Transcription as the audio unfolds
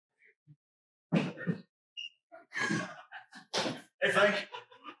Hey, Frank.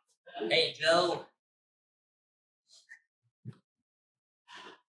 Hey, Joe.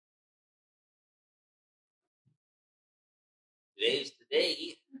 Today's the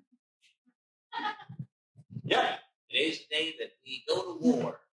day. Yep. Today's the day that we go to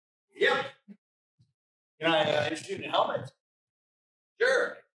war. Yep. Can I interest you in a helmet?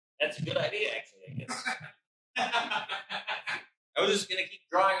 Sure. That's a good idea, actually, I guess. I was just going to keep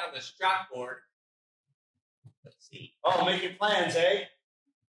drawing on the chalkboard. Let's see. Oh, making plans, eh?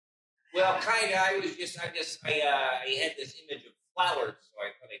 Well, kind of. I had this image of flowers, so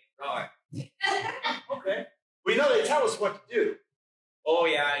I thought I'd draw it. Okay. We know they tell us what to do. Oh,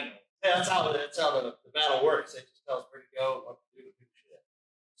 yeah, I know. Yeah, that's how the battle works. They just tell us where to go, what to do, shit.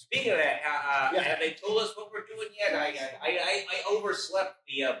 Speaking of that, have they told us what we're doing yet? I overslept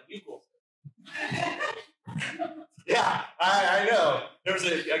the bugle. Yeah, I know. There was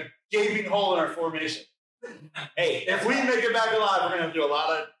a gaping hole in our formation. Hey, if we make it back alive, we're going to have to do a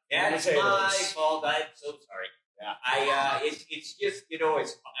lot of That's my fault. I'm so sorry. Yeah. It's just, I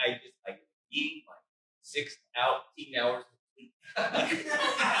need my 16 hours of sleep.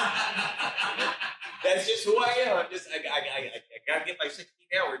 That's just who I am. I gotta get my 16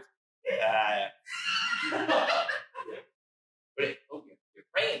 hours. But you're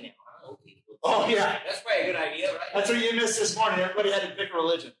praying now, huh? Okay. Oh, yeah. That's probably a good idea, right? That's what you missed this morning. Everybody had to pick a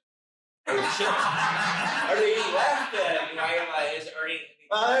religion. Are there any left? Is there any?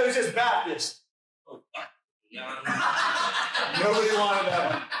 It was just Baptist. Oh, fuck. Nobody wanted that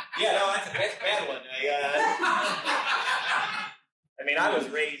one. Yeah, no, that's a bad one. I was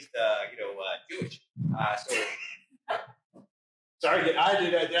raised, Jewish. Sorry, did I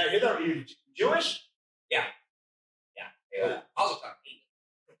hear that? Were you Jewish? Yeah. Also talk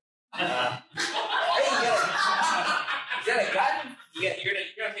Hey, is that a gun? You're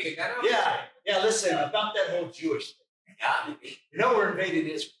gonna take a gun out? Yeah. Listen, about that whole Jewish thing. Yeah. We're invading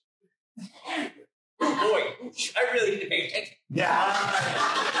Israel. Oh boy, I really need to pay attention. Yeah.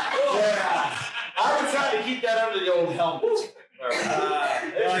 I was trying to keep that under the old helmet.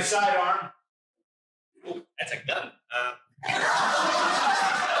 There's your sidearm. Ooh, that's a gun. I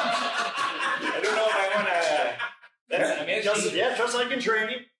don't know if I want to. Just like in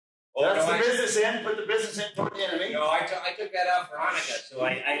training. Oh, That's the business end. Put the business in toward the enemy. No, I took that out for Hanukkah, so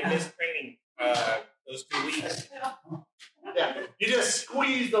I missed training those 2 weeks. Yeah, you just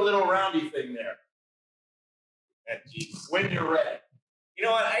squeeze the little roundy thing there. When you're red. You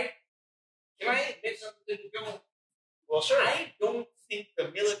know what? Can I admit something to Bill? Well, sure. I don't think the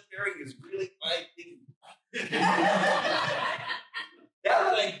military is really my thing. Now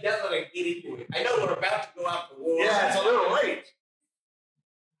that I get into it, I know we're about to go out to war. Yeah, it's a little late.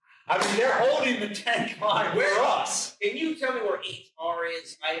 They're holding the tank line for us. Can you tell me where HR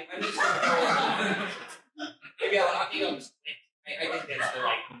is? I need to know. Maybe I'll be on the split. I think that's the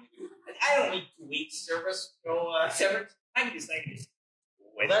right thing to do. I don't need 2 weeks service, severance. I can just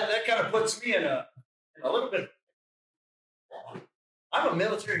well, that kind of puts me in a little bit. I'm a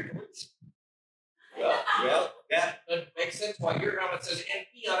military police. Well, that makes sense why your helmet says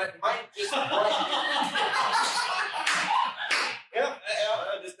NP on it and mine just right. Yeah,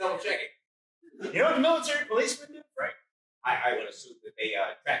 I'm just double checking. You know what the military policemen do, Frank? I would assume that they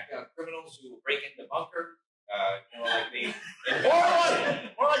track down criminals who break into bunkers. More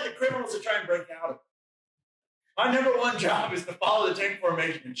like the criminals that try and break out of it. My number one job is to follow the tank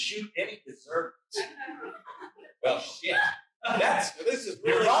formation and shoot any deserters. Well, shit. This is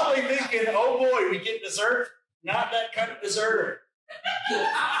really... You're probably thinking, oh boy, we get dessert. Not that kind of deserter.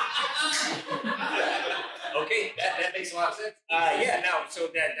 Okay, that makes a lot of sense. So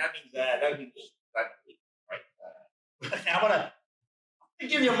that means right. I'm gonna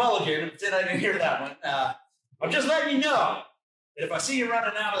give you a mulligan. Pretend I didn't hear that one. I'm just letting you know that if I see you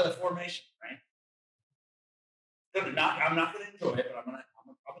running out of the formation, right? I'm not going to enjoy it, but I'm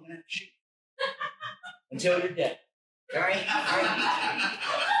probably going to have to shoot until you're dead. Can I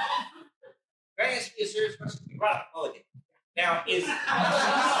ask you a serious question? You brought up mulligan. Now, is